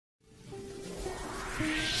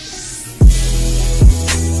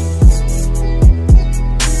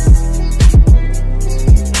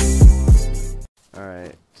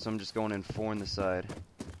Alright, so I'm just going in 4 on the side.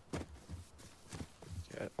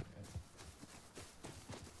 Yep.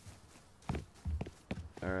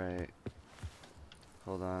 Alright.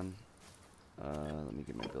 Hold on. Let me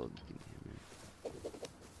get my build.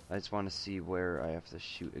 I just want to see where I have to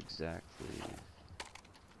shoot exactly.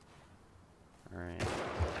 Alright.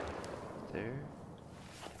 There.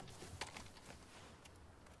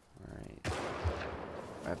 Alright.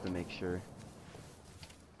 I have to make sure.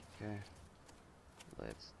 Okay.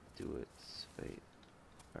 Let's do it. Wait.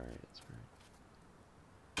 Alright, that's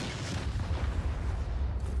right.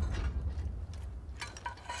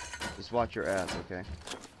 Just watch your ass, okay?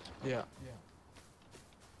 Yeah.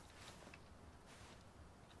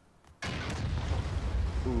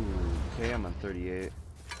 Ooh, okay, I'm on 38.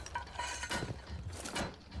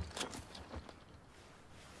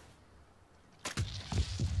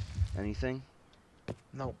 Anything?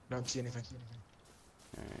 No, don't see anything.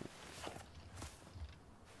 Alright.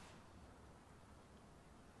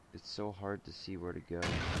 It's so hard to see where to go.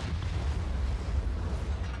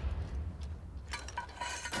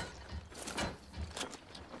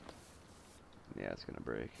 Yeah, it's gonna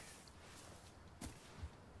break.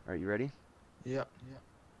 Alright, you ready? Yeah.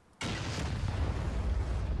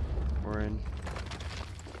 We're in.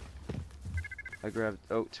 I grabbed,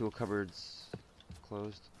 oh, tool cupboards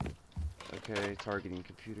closed. Okay, targeting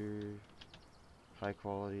computer. High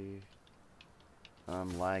quality.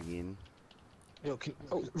 I'm lagging. Yo,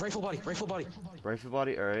 oh, rifle body. Rifle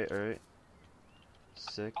body, alright.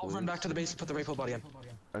 Sick. I'll run back to the base and put the rifle body in.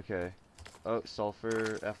 Okay. Oh,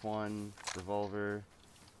 sulfur, F1, revolver.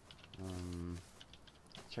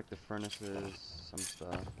 Check the furnaces, some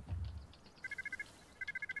stuff.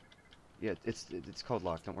 Yeah, it's code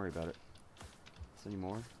locked, don't worry about it. Is there any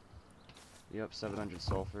more? Yep, 700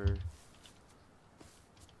 sulfur.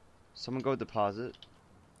 Someone go deposit.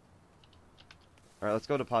 Alright, let's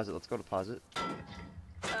go deposit,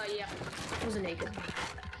 Yeah. It was a naked.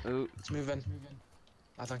 Ooh. Let's move in.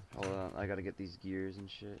 Nothing. Hold on, I gotta get these gears and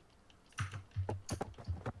shit.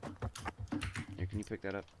 Here, can you pick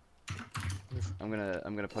that up? I'm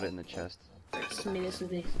gonna put it in the chest. This would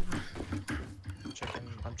be.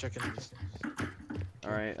 I'm checking these.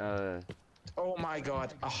 Alright, Oh my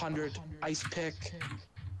god, 100 ice pick.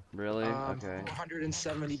 really? Okay.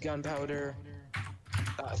 170 gunpowder.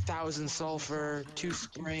 1,000 sulfur, 2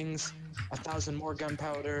 springs, 1,000 more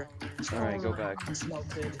gunpowder. Alright, go back.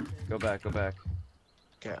 Smelted. Go back.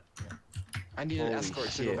 Okay. I need an Holy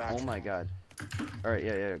escort shit. to go back. Oh my god. Alright,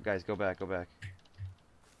 yeah, guys, go back.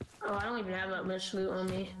 Oh, I don't even have that much loot on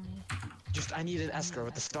me. Just, I need an escort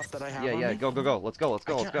with the stuff that I have. Yeah, on me. go. Let's go. I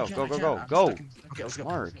can't. Go. I'm stuck in- Okay, let's go.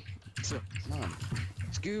 Mark, So, come on.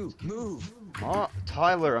 let's go. Move.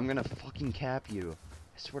 Tyler, I'm gonna fucking cap you.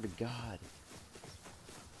 I swear to God.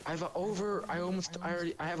 I have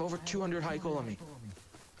I have over 200 high coal on me.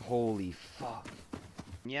 Holy fuck.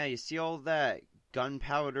 Yeah, you see all that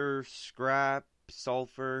gunpowder, scrap,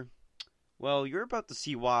 sulfur? Well, you're about to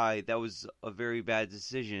see why that was a very bad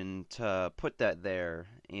decision to put that there,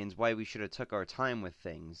 and why we should have took our time with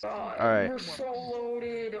things. Alright. We're so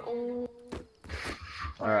loaded. Oh.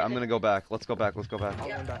 Alright, I'm gonna go back. Let's go back. I'll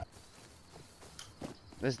run back.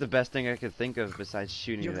 This is the best thing I could think of besides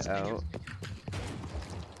shooting it out.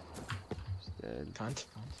 He's dead. Cunt.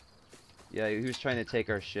 Yeah, he was trying to take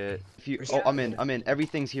our shit. Oh, I'm in.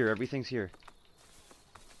 Everything's here.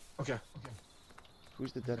 Okay.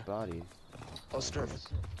 Who's the dead body? I'll serve.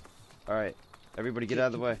 Alright, everybody get out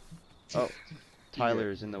of the way. Oh,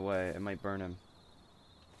 Tyler's in the way. It might burn him.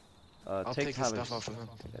 I'll take the stuff off of him.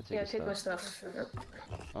 Yeah, Take my stuff.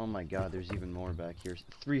 Oh my god, there's even more back here.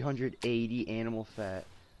 380 animal fat.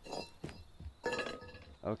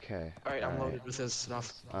 Okay. Alright, I'm loaded with his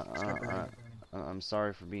stuff. I'm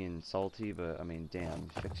sorry for being salty, but I mean, damn,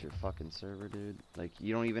 fix your fucking server, dude. Like,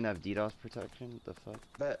 you don't even have DDoS protection? What the fuck?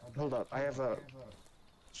 But, hold up, I have a...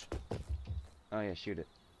 Oh yeah, shoot it.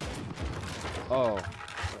 Oh,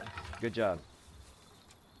 good job.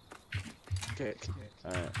 Okay.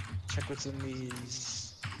 Alright. Check what's in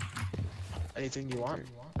these... Anything you want?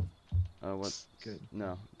 What? Good.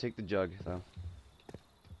 No, take the jug, though.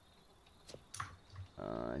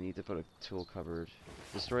 I need to put a tool cupboard.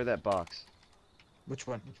 Destroy that box. Which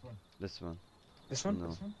one? This one. This one?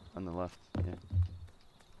 No, on the left, yeah.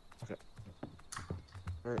 Okay.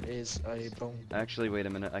 There is a bone. Actually, wait a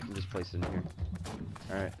minute. I can just place it in here.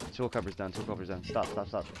 Alright, tool cupboard's down. Stop.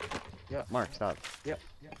 Yeah. Mark, stop. Yep.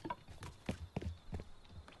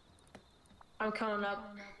 I'm coming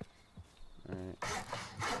up. Alright.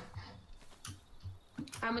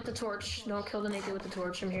 I'm with the torch. Don't kill the naked with the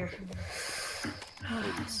torch. I'm here.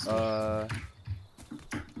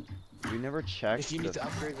 We never checked. If you need to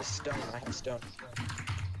upgrade with stone, I have stone.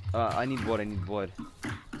 I need wood. I need wood.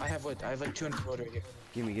 I have wood. I have like 200 wood right here.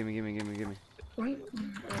 Gimme. Right?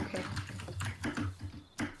 Okay.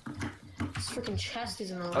 This freaking chest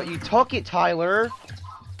isn't on. Oh, you took it, Tyler.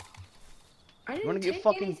 I You didn't wanna get take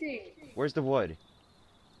fucking? anything. Where's the wood?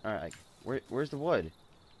 All right. Where's the wood?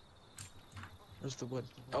 Where's the wood?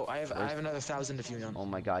 Oh, I have another 1,000 if you want. Oh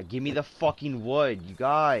my god, give me the fucking wood, you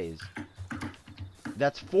guys.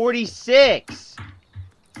 That's 46.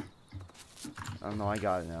 Oh no, I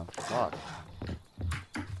got it now. Fuck.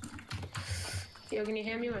 Yo, can you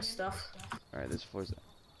hand me my stuff? All right, this floor's.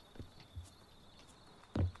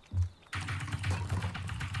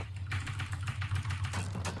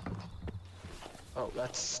 Oh,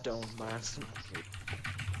 that's stone blast.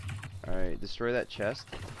 All right, destroy that chest.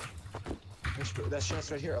 That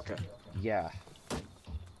chest right here. Okay. Yeah.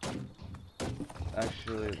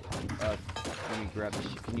 Actually, can you grab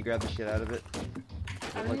the shit out of it?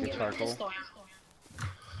 I'm Like gonna a get my charcoal? pistol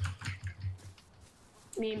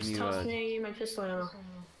ammo. Memes, toss me my pistol ammo.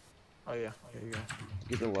 Oh yeah. Here you go.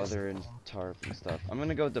 Get the leather and tarp and stuff. I'm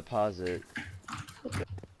gonna go deposit.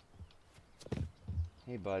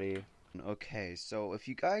 Hey, buddy. Okay, so if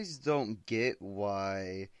you guys don't get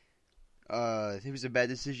why it was a bad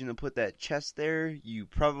decision to put that chest there, you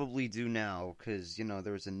probably do now, because, you know,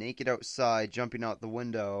 there was a naked outside jumping out the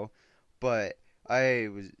window, but I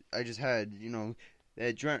just had, you know,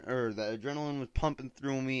 the adrenaline was pumping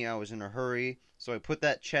through me. I was in a hurry, so I put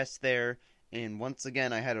that chest there, and once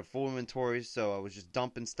again I had a full inventory, so I was just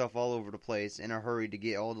dumping stuff all over the place in a hurry to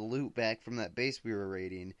get all the loot back from that base we were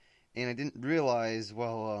raiding, and I didn't realize,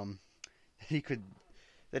 well,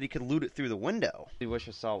 that he could loot it through the window. I wish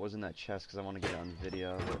I saw it was in that chest because I want to get it on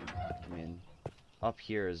video, but, I mean, up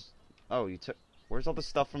here is... Oh, you took... Where's all the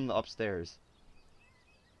stuff from the upstairs?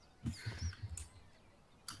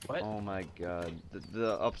 What? Oh my god.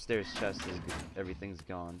 The upstairs chest is... Everything's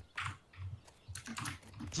gone.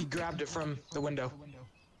 He grabbed it from the window.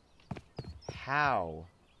 How?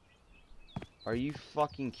 Are you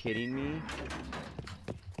fucking kidding me?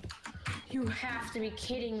 You have to be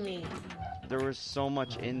kidding me. There was so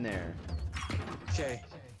much in there. Okay.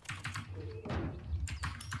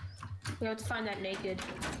 We have to find that naked.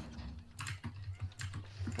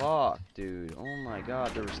 Fuck, dude. Oh my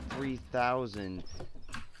god, there was 3,000.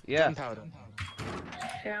 Yeah. Gunpowder.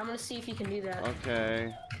 Here, I'm gonna see if you can do that.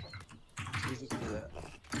 Okay. See if you can do that.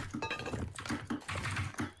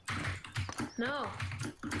 No.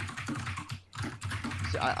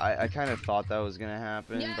 See, I kind of thought that was gonna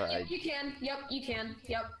happen, Yeah, but yep, you can. Yep, you can.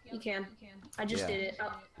 Yep, you can. I just Yeah. did it.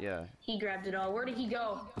 Oh, yeah. he grabbed it all. Where did he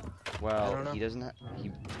go? I Well, don't know. he doesn't have...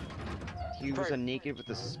 He was a naked with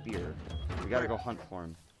a spear. We gotta go hunt for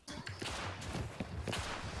him.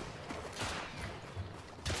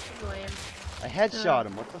 Lame. I headshot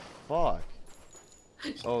him, what the fuck?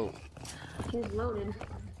 Oh, He's loaded.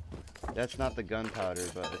 that's not the gunpowder,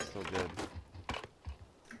 but it's still good.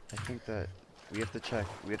 I think that... We have to check.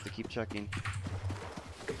 We have to keep checking.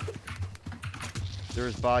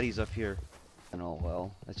 There's bodies up here. And oh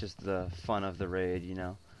well, that's just the fun of the raid, you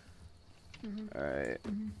know? Alright.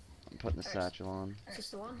 I'm putting the satchel on. Is this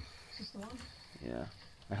the one? Yeah.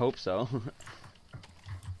 I hope so.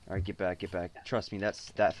 Alright, get back, get back. Trust me,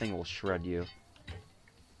 that thing will shred you.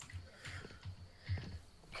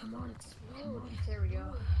 Come on, it's loaded. There we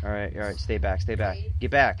go. Alright, stay back, stay back.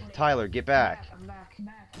 Get back! Tyler, get back! I'm back.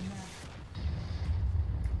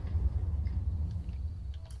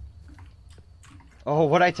 Oh,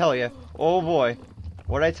 what'd I tell you? Oh boy.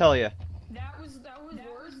 What'd I tell you? That was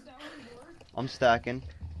worse. I'm stacking.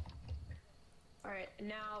 Alright,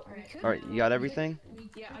 now we could. Alright, you got everything?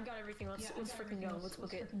 Yeah, I got everything. Let's freaking go. Let's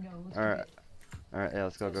book it. Alright. Alright, yeah,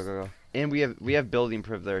 let's go. And we have building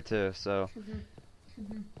priv there too, so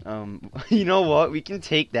you know what? We can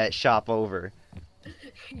take that shop over.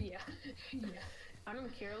 Yeah. I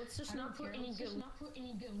don't care. Let's just not put any good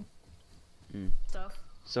stuff.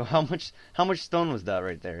 So how much stone was that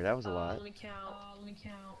right there? That was a lot. Let me count.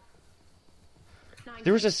 9K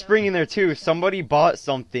There was a stone. spring in there too. Somebody bought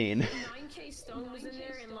something. 9K stone was in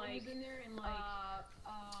there and like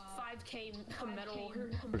 5K metal.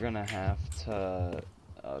 We're gonna have to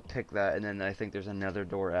pick that, and then I think there's another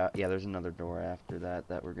door. Yeah, there's another door after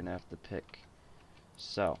that we're gonna have to pick.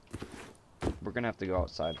 So we're gonna have to go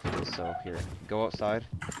outside for this. So here, go outside.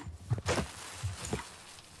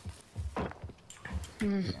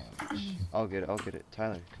 I'll get it.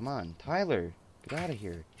 Tyler, come on, Tyler, get out of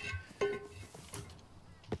here.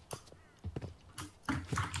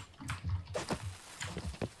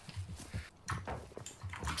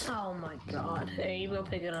 Oh my god. Hey, you go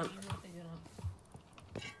pick it up.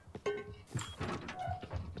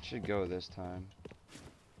 It should go this time.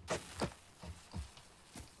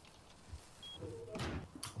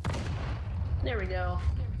 There we go.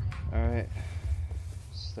 Alright.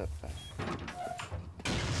 Step back.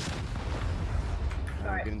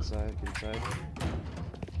 Alright. Get inside, get inside.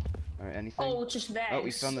 Alright, anything? Oh, it's just bags. Oh,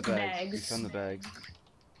 we found the bags. Bags. We found the bags.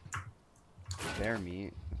 Bear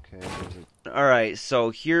meat. Okay. Alright,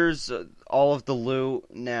 so here's all of the loot.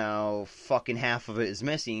 Now, fucking half of it is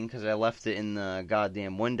missing because I left it in the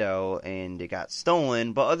goddamn window and it got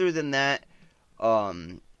stolen. But other than that,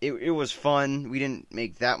 it was fun. We didn't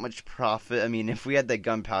make that much profit. I mean, if we had that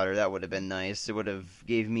gunpowder, that would have been nice. It would have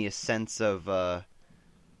gave me a sense of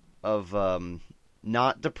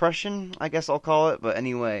not depression, I guess I'll call it. But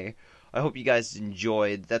anyway, I hope you guys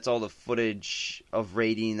enjoyed. That's all the footage of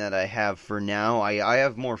raiding that I have for now. I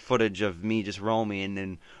have more footage of me just roaming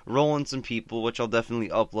and rolling some people, which I'll definitely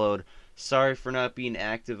upload. Sorry for not being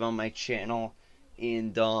active on my channel.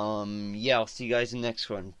 And, yeah, I'll see you guys in the next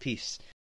one. Peace.